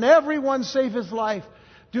Babylon and everyone save his life.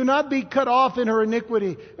 Do not be cut off in her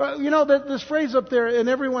iniquity. You know, this phrase up there, and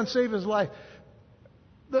everyone save his life.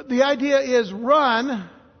 The idea is run,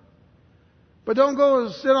 but don't go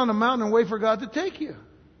sit on a mountain and wait for God to take you.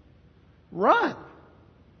 Run.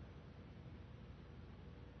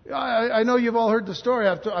 I know you've all heard the story.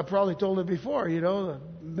 I've probably told it before. You know, the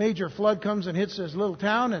major flood comes and hits this little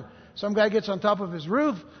town, and some guy gets on top of his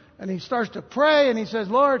roof, and he starts to pray, and he says,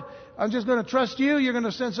 Lord, I'm just going to trust you. You're going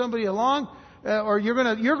to send somebody along, or you're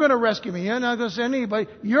going to rescue me. You're not going to send anybody.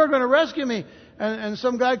 You're going to rescue me. And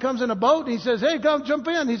some guy comes in a boat, and he says, hey, come jump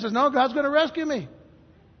in. He says, no, God's going to rescue me.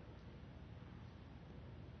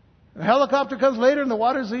 A helicopter comes later, and the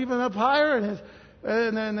water's even up higher,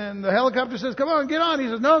 and then the helicopter says, come on, get on. He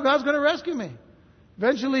says, no, God's going to rescue me.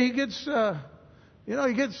 Eventually he gets,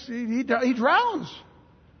 he drowns.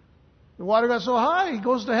 The water got so high, he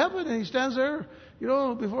goes to heaven and he stands there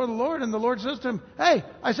before the Lord, and the Lord says to him, "Hey,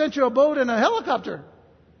 I sent you a boat and a helicopter."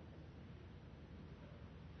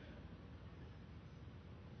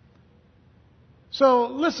 So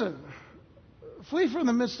listen, flee from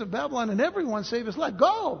the midst of Babylon and everyone save his life.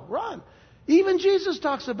 Go, run. Even Jesus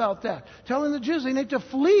talks about that, telling the Jews they need to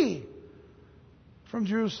flee from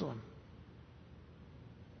Jerusalem.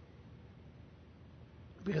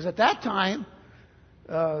 Because at that time,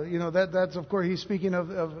 that's of course he's speaking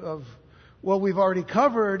of what we've already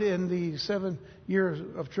covered in the 7 years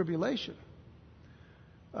of tribulation.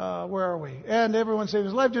 Where are we? And everyone save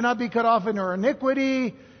his life. Do not be cut off in her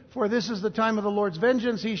iniquity, for this is the time of the Lord's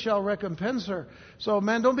vengeance. He shall recompense her. So,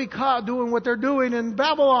 man, don't be caught doing what they're doing in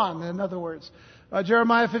Babylon, in other words.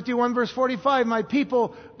 Jeremiah 51 verse 45, "My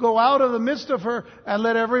people go out of the midst of her, and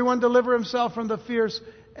let everyone deliver himself from the fierce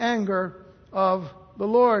anger of the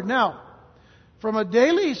Lord." Now, from a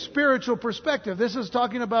daily spiritual perspective, this is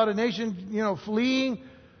talking about a nation, fleeing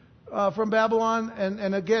from Babylon.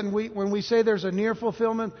 And again, when we say there's a near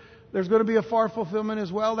fulfillment, there's going to be a far fulfillment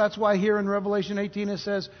as well. That's why here in Revelation 18 it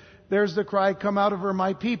says, "There's the cry, come out of her,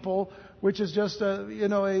 my people," which is just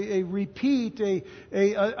a repeat,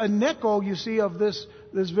 an echo, you see, of this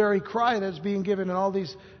very cry that's being given in all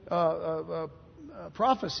these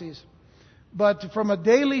prophecies. But from a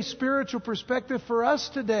daily spiritual perspective for us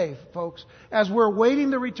today, folks, as we're waiting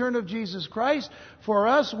the return of Jesus Christ, for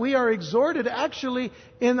us, we are exhorted actually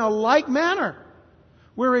in a like manner.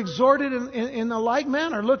 We're exhorted in a like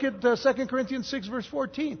manner. Look at 2 Corinthians 6 verse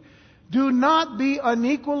 14. "Do not be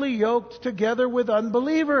unequally yoked together with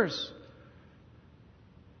unbelievers."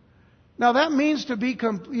 Now that means to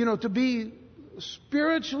be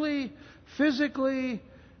spiritually, physically,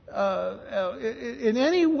 in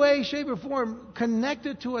any way, shape, or form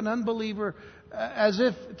connected to an unbeliever, as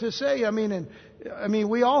if to say,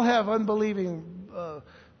 we all have unbelieving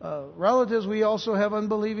relatives. We also have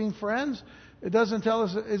unbelieving friends. It doesn't tell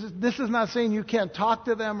us. This is not saying you can't talk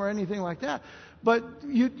to them or anything like that. But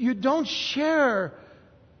you don't share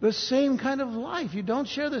the same kind of life. You don't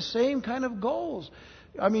share the same kind of goals.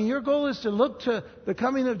 Your goal is to look to the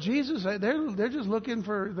coming of Jesus. They're just looking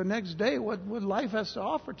for the next day, what life has to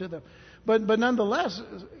offer to them. But nonetheless,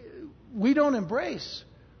 we don't embrace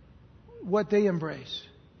what they embrace.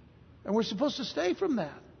 And we're supposed to stay from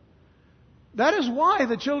that. That is why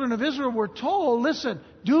the children of Israel were told, listen,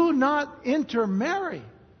 do not intermarry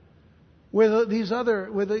with these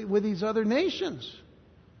other nations.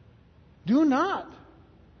 Do not.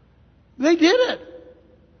 They did it.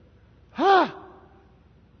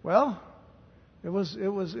 Well, it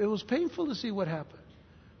was painful to see what happened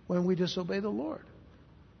when we disobey the Lord.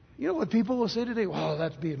 You know what people will say today? "Well,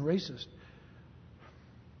 that's being racist."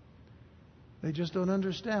 They just don't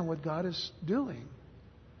understand what God is doing.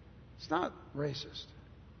 It's not racist.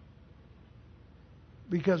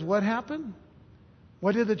 Because what happened?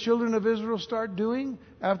 What did the children of Israel start doing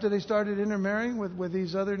after they started intermarrying with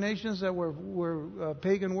these other nations that were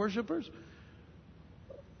pagan worshipers?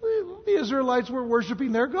 The Israelites were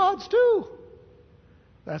worshiping their gods too.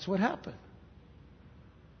 That's what happened.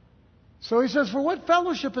 So he says, "For what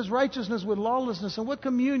fellowship has righteousness with lawlessness, and what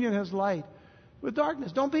communion has light with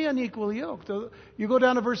darkness?" Don't be unequally yoked. You go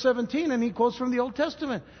down to verse 17 and he quotes from the Old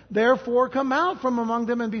Testament. "Therefore come out from among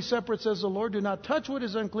them and be separate, says the Lord. Do not touch what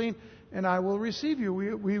is unclean, and I will receive you."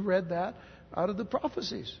 We read that out of the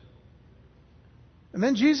prophecies. And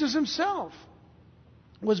then Jesus himself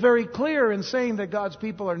was very clear in saying that God's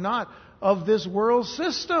people are not of this world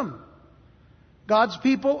system. God's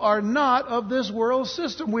people are not of this world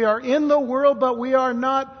system. We are in the world, but we are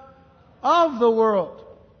not of the world.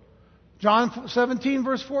 John 17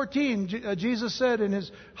 verse 14, Jesus said in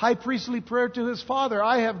his high priestly prayer to his Father,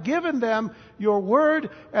 "I have given them your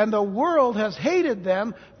word, and the world has hated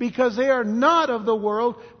them because they are not of the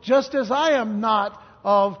world, just as I am not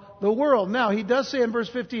of the world." Now, he does say in verse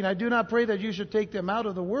 15, "I do not pray that you should take them out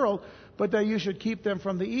of the world, but that you should keep them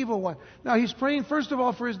from the evil one." Now, he's praying first of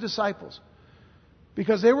all for his disciples,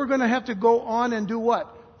 because they were going to have to go on and do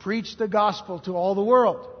what? Preach the gospel to all the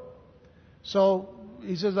world. So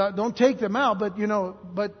he says, don't take them out,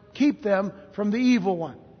 but keep them from the evil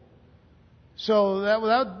one. So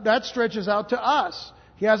that stretches out to us.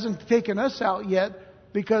 He hasn't taken us out yet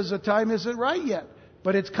because the time isn't right yet.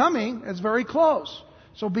 But it's coming. It's very close.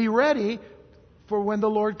 So be ready for when the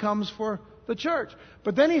Lord comes for the church.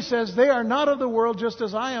 But then he says, "They are not of the world, just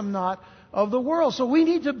as I am not of the world." So we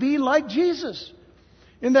need to be like Jesus,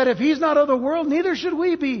 in that if he's not of the world, neither should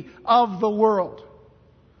we be of the world.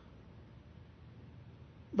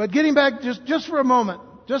 But getting back just for a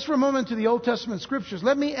moment to the Old Testament scriptures,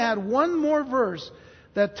 let me add one more verse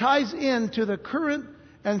that ties into the current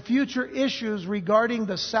and future issues regarding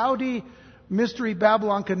the Saudi Mystery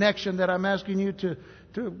Babylon connection that I'm asking you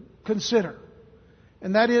to consider.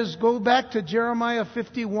 And that is, go back to Jeremiah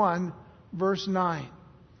 51, verse 9.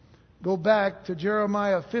 Go back to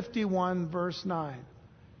Jeremiah 51, verse 9.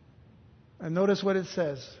 And notice what it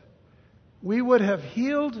says. We would have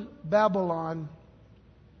healed Babylon,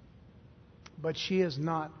 but she is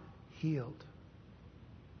not healed.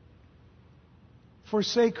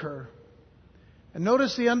 Forsake her. And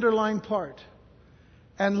notice the underlined part.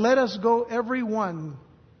 And let us go every one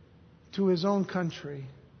to his own country.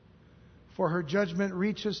 For her judgment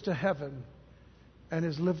reaches to heaven and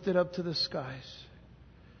is lifted up to the skies.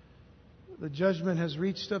 The judgment has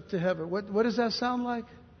reached up to heaven. What does that sound like?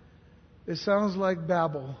 It sounds like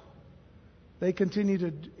Babel. They continue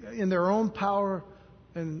to, in their own power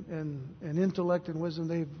and intellect and wisdom,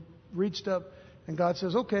 they've reached up. And God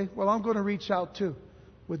says, okay, well, I'm going to reach out too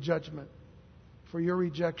with judgment for your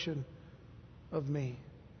rejection of me.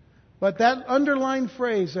 But that underlined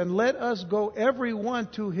phrase, and let us go every one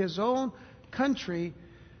to his own country,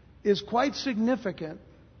 is quite significant.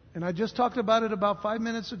 And I just talked about it about 5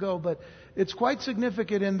 minutes ago, but it's quite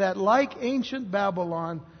significant in that, like ancient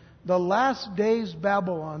Babylon, the last days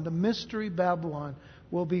Babylon, the mystery Babylon,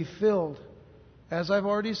 will be filled, as I've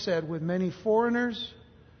already said, with many foreigners,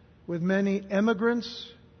 with many immigrants,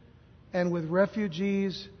 and with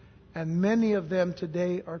refugees, and many of them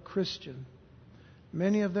today are Christian.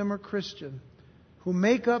 Many of them are Christian, who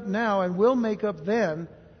make up now and will make up then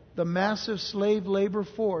the massive slave labor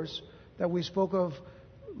force that we spoke of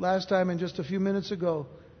last time and just a few minutes ago,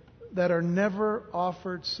 that are never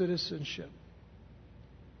offered citizenship.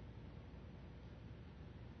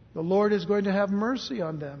 The Lord is going to have mercy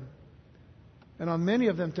on them, and on many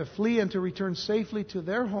of them to flee and to return safely to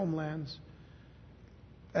their homelands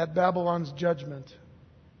at Babylon's judgment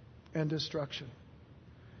and destruction.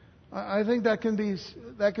 I think that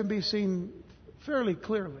can be seen fairly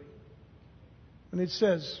clearly. And it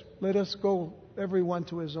says, let us go everyone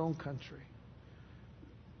to his own country.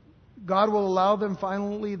 God will allow them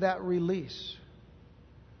finally that release.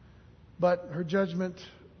 But her judgment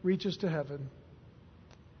reaches to heaven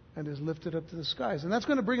and is lifted up to the skies. And that's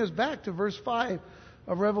going to bring us back to verse 5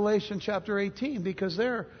 of Revelation chapter 18, because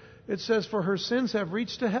there it says, for her sins have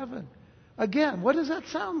reached to heaven. Again, what does that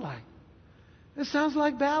sound like? It sounds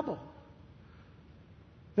like Babel.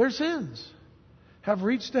 Their sins have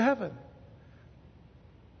reached to heaven.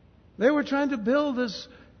 They were trying to build this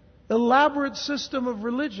elaborate system of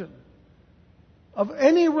religion, of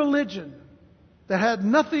any religion that had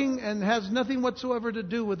nothing and has nothing whatsoever to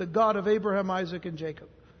do with the God of Abraham, Isaac, and Jacob.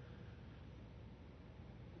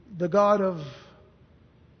 The God of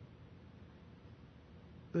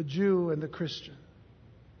the Jew and the Christian.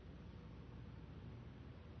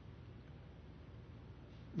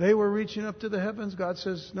 They were reaching up to the heavens. God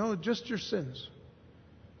says, no, just your sins.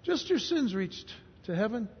 Just your sins reached to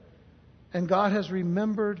heaven. And God has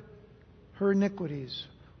remembered her iniquities.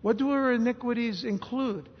 What do her iniquities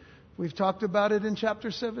include? We've talked about it in chapter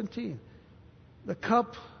 17. The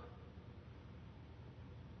cup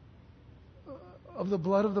of the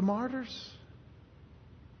blood of the martyrs.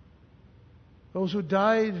 Those who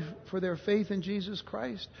died for their faith in Jesus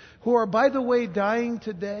Christ. Who are, by the way, dying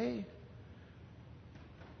today.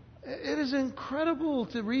 It is incredible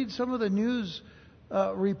to read some of the news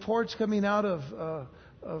reports coming out of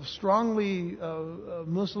strongly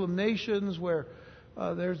Muslim nations where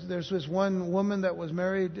there's this one woman that was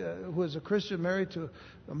married, who was a Christian, married to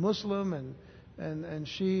a Muslim, and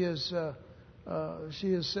she is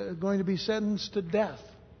going to be sentenced to death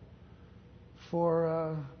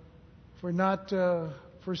for not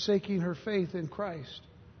forsaking her faith in Christ.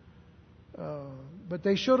 But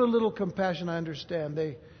they showed a little compassion, I understand.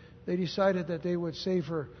 They decided that they would save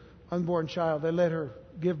her unborn child. They let her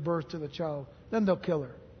give birth to the child. Then they'll kill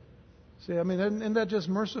her. See, I mean, isn't that just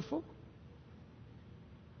merciful?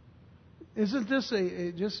 Isn't this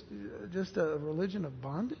just a religion of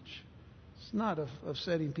bondage? It's not of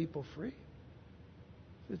setting people free.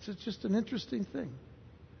 It's just an interesting thing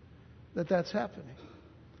that's happening.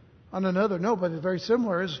 On another note, but it's very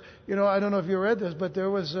similar, is, I don't know if you read this, but there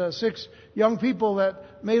was 6 young people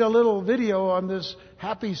that made a little video on this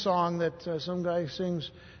happy song that some guy sings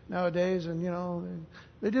nowadays, and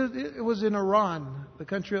they did. It was in Iran, the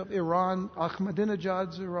country of Iran,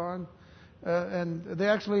 Ahmadinejad's Iran, and they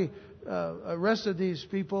actually arrested these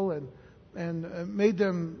people and made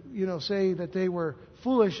them, say that they were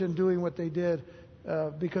foolish in doing what they did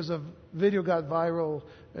because the video got viral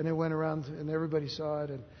and it went around and everybody saw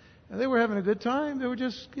it. And they were having a good time. They were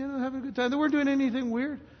just, having a good time. They weren't doing anything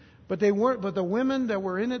weird. But they weren't. But the women that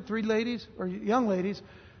were in it, 3 ladies or young ladies,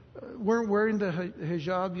 weren't wearing the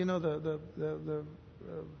hijab. You know,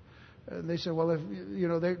 and they said, well, if you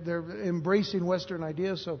know, they're embracing Western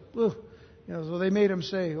ideas, so you know, so they made them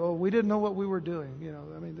say, oh, we didn't know what we were doing. You know,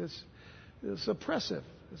 I mean, it's oppressive.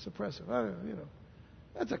 It's oppressive. You know,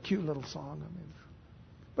 that's a cute little song. I mean,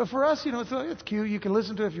 but for us, you know, it's cute. You can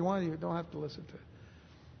listen to it if you want. You don't have to listen to it.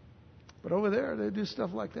 But over there, they do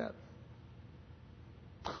stuff like that.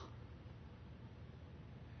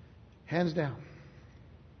 Hands down.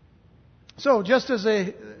 So, just as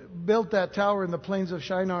they built that tower in the plains of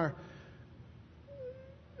Shinar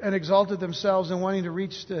and exalted themselves in wanting to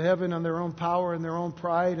reach to heaven on their own power and their own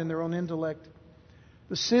pride and their own intellect,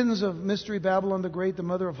 the sins of Mystery Babylon the Great, the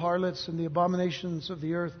mother of harlots, and the abominations of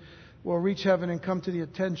the earth will reach heaven and come to the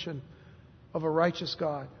attention of a righteous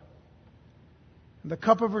God. And the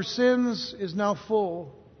cup of her sins is now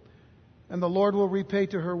full, and the Lord will repay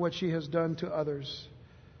to her what she has done to others.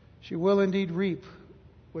 She will indeed reap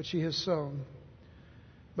what she has sown.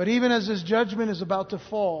 But even as this judgment is about to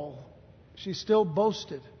fall, she still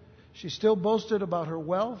boasted. She still boasted about her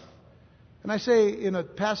wealth. And I say in a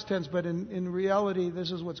past tense, but in reality,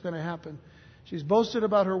 this is what's going to happen. She's boasted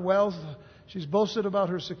about her wealth. She's boasted about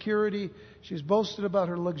her security. She's boasted about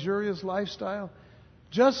her luxurious lifestyle.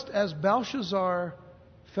 Just as Belshazzar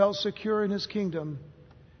felt secure in his kingdom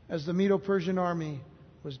as the Medo-Persian army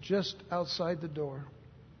was just outside the door.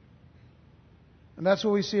 And that's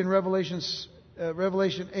what we see in Revelation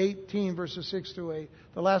 18, verses 6 through 8,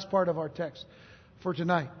 the last part of our text for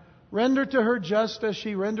tonight. Render to her just as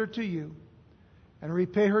she rendered to you, and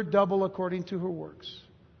repay her double according to her works.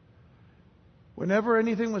 Whenever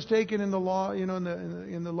anything was taken in the law, you know,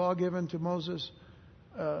 in the law given to Moses,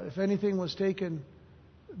 if anything was taken,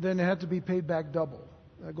 then it had to be paid back double.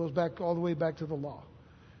 That goes back all the way back to the law.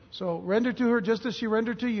 So render to her just as she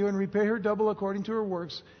rendered to you, and repay her double according to her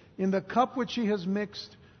works. In the cup which she has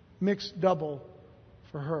mixed double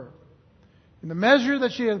for her. In the measure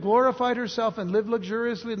that she has glorified herself and lived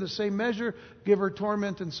luxuriously, in the same measure give her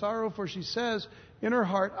torment and sorrow. For she says in her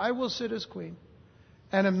heart, I will sit as queen,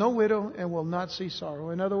 and am no widow, and will not see sorrow.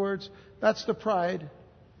 In other words, that's the pride.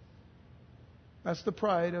 That's the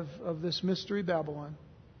pride of this mystery Babylon.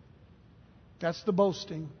 That's the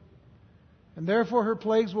boasting. And therefore her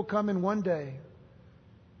plagues will come in one day.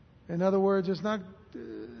 In other words, it's not...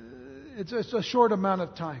 It's a short amount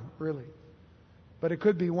of time, really. But it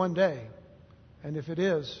could be one day. And if it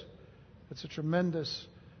is, it's a tremendous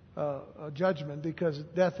judgment, because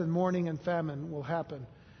death and mourning and famine will happen.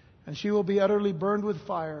 And she will be utterly burned with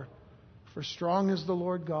fire, for strong is the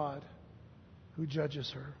Lord God who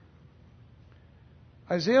judges her.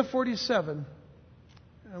 Isaiah 47,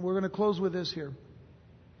 and we're going to close with this here.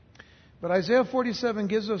 But Isaiah 47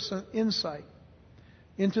 gives us an insight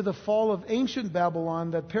into the fall of ancient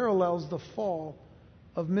Babylon that parallels the fall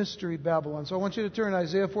of mystery Babylon. So I want you to turn to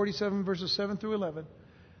Isaiah 47, verses 7 through 11.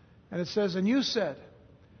 And it says, And you said,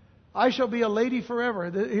 I shall be a lady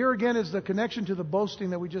forever. Here again is the connection to the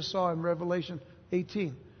boasting that we just saw in Revelation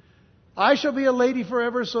 18. I shall be a lady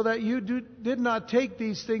forever, so that you did not take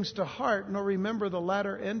these things to heart, nor remember the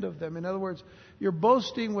latter end of them. In other words, you're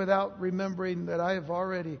boasting without remembering that I have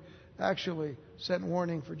already actually sent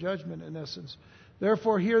warning for judgment, in essence.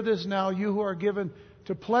 Therefore, hear this now, you who are given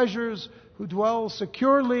to pleasures, who dwell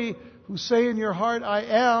securely, who say in your heart, I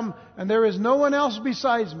am, and there is no one else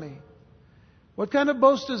besides me. What kind of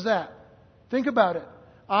boast is that? Think about it.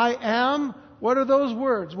 I am, what are those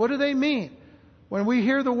words? What do they mean? When we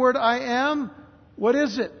hear the word I am, what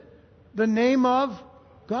is it? The name of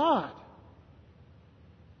God.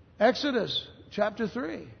 Exodus chapter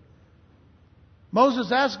 3.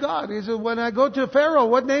 Moses asked God, he said, when I go to Pharaoh,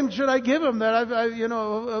 what name should I give him that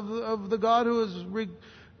of the God who is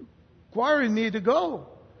requiring me to go?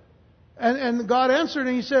 And God answered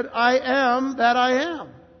and he said, I am that I am.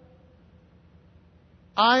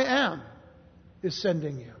 I am is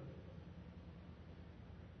sending you.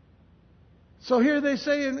 So here they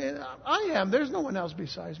say, I am, there's no one else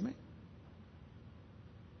besides me.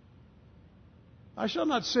 I shall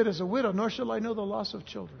not sit as a widow, nor shall I know the loss of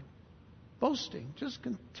children. Boasting, just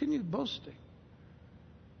continue boasting.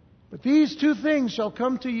 But these two things shall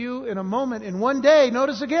come to you in a moment, in one day.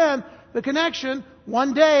 Notice again the connection.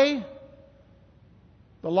 One day,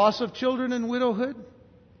 the loss of children and widowhood.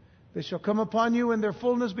 They shall come upon you in their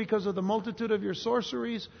fullness because of the multitude of your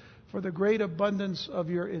sorceries, for the great abundance of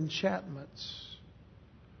your enchantments.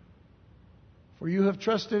 For you have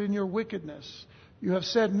trusted in your wickedness. You have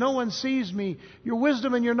said, no one sees me. Your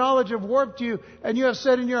wisdom and your knowledge have warped you. And you have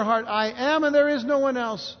said in your heart, I am and there is no one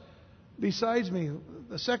else. besides me.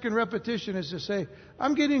 The second repetition is to say,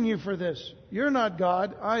 I'm getting you for this. You're not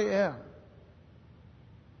God, I am.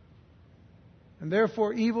 And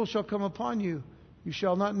therefore evil shall come upon you. You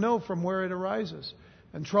shall not know from where it arises.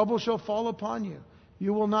 And trouble shall fall upon you.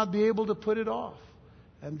 You will not be able to put it off.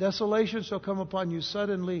 And desolation shall come upon you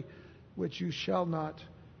suddenly, which you shall not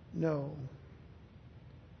know.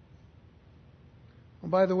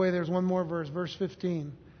 And by the way, there's one more verse, verse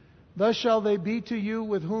 15. Thus shall they be to you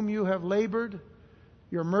with whom you have labored,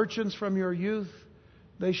 your merchants from your youth.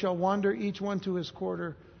 They shall wander each one to his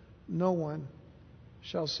quarter. No one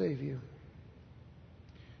shall save you.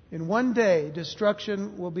 In one day,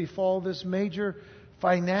 destruction will befall this major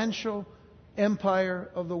financial empire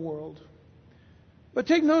of the world. But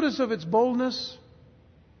take notice of its boldness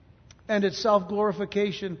and its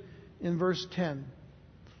self-glorification in verse 10.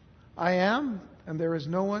 I am, and there is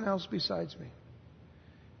no one else besides me.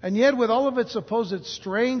 And yet, with all of its supposed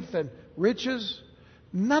strength and riches,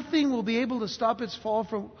 nothing will be able to stop its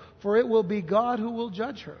fall, for it will be God who will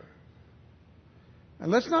judge her.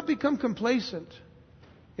 And let's not become complacent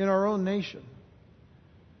in our own nation.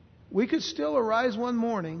 We could still arise one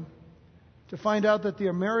morning to find out that the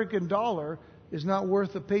American dollar is not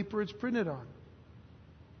worth the paper it's printed on.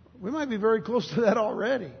 We might be very close to that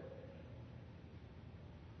already.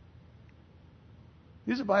 You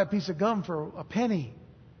used to buy a piece of gum for a penny.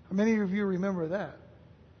 How many of you remember that?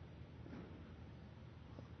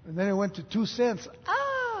 And then it went to 2 cents.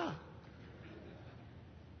 Ah!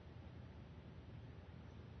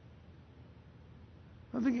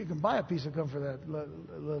 I don't think you can buy a piece of gum for that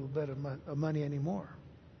little bit of money anymore.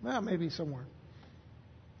 Well, maybe somewhere.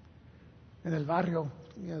 In El Barrio,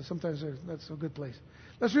 sometimes that's a good place.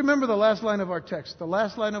 Let's remember the last line of our text. The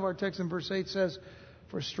last line of our text in verse 8 says,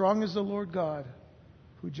 For strong is the Lord God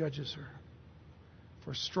who judges her.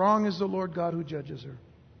 For strong is the Lord God who judges her.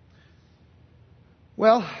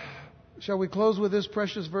 Well, shall we close with this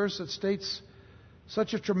precious verse that states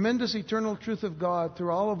such a tremendous eternal truth of God through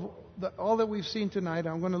all that we've seen tonight?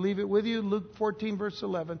 I'm going to leave it with you. Luke 14, verse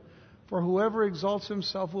 11. For whoever exalts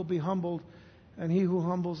himself will be humbled, and he who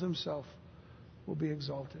humbles himself will be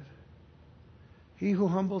exalted. He who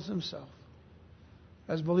humbles himself.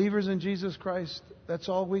 As believers in Jesus Christ, that's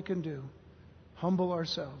all we can do. Humble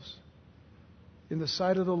ourselves in the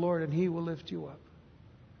sight of the Lord, and He will lift you up.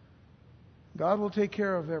 God will take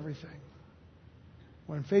care of everything.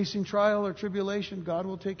 When facing trial or tribulation, God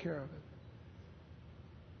will take care of it.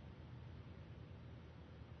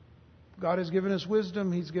 God has given us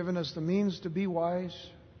wisdom. He's given us the means to be wise.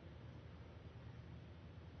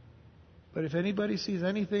 But if anybody sees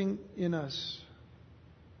anything in us,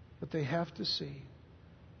 what they have to see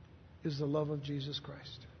is the love of Jesus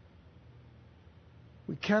Christ.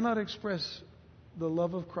 We cannot express the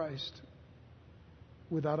love of Christ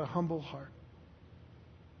without a humble heart,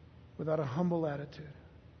 without a humble attitude.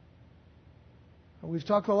 And we've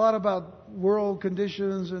talked a lot about world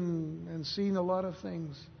conditions and seen a lot of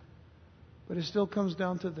things, but it still comes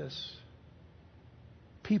down to this.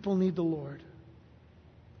 People need the Lord.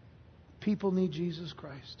 People need Jesus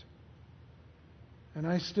Christ. And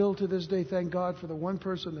I still to this day thank God for the one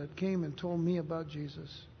person that came and told me about Jesus.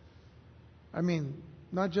 I mean,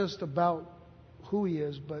 not just about who He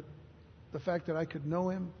is, but the fact that I could know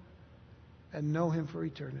Him and know Him for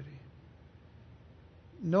eternity.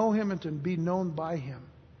 Know Him and to be known by Him.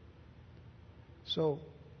 So,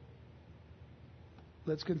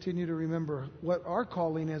 let's continue to remember what our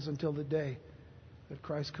calling is until the day that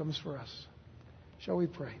Christ comes for us. Shall we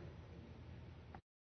pray?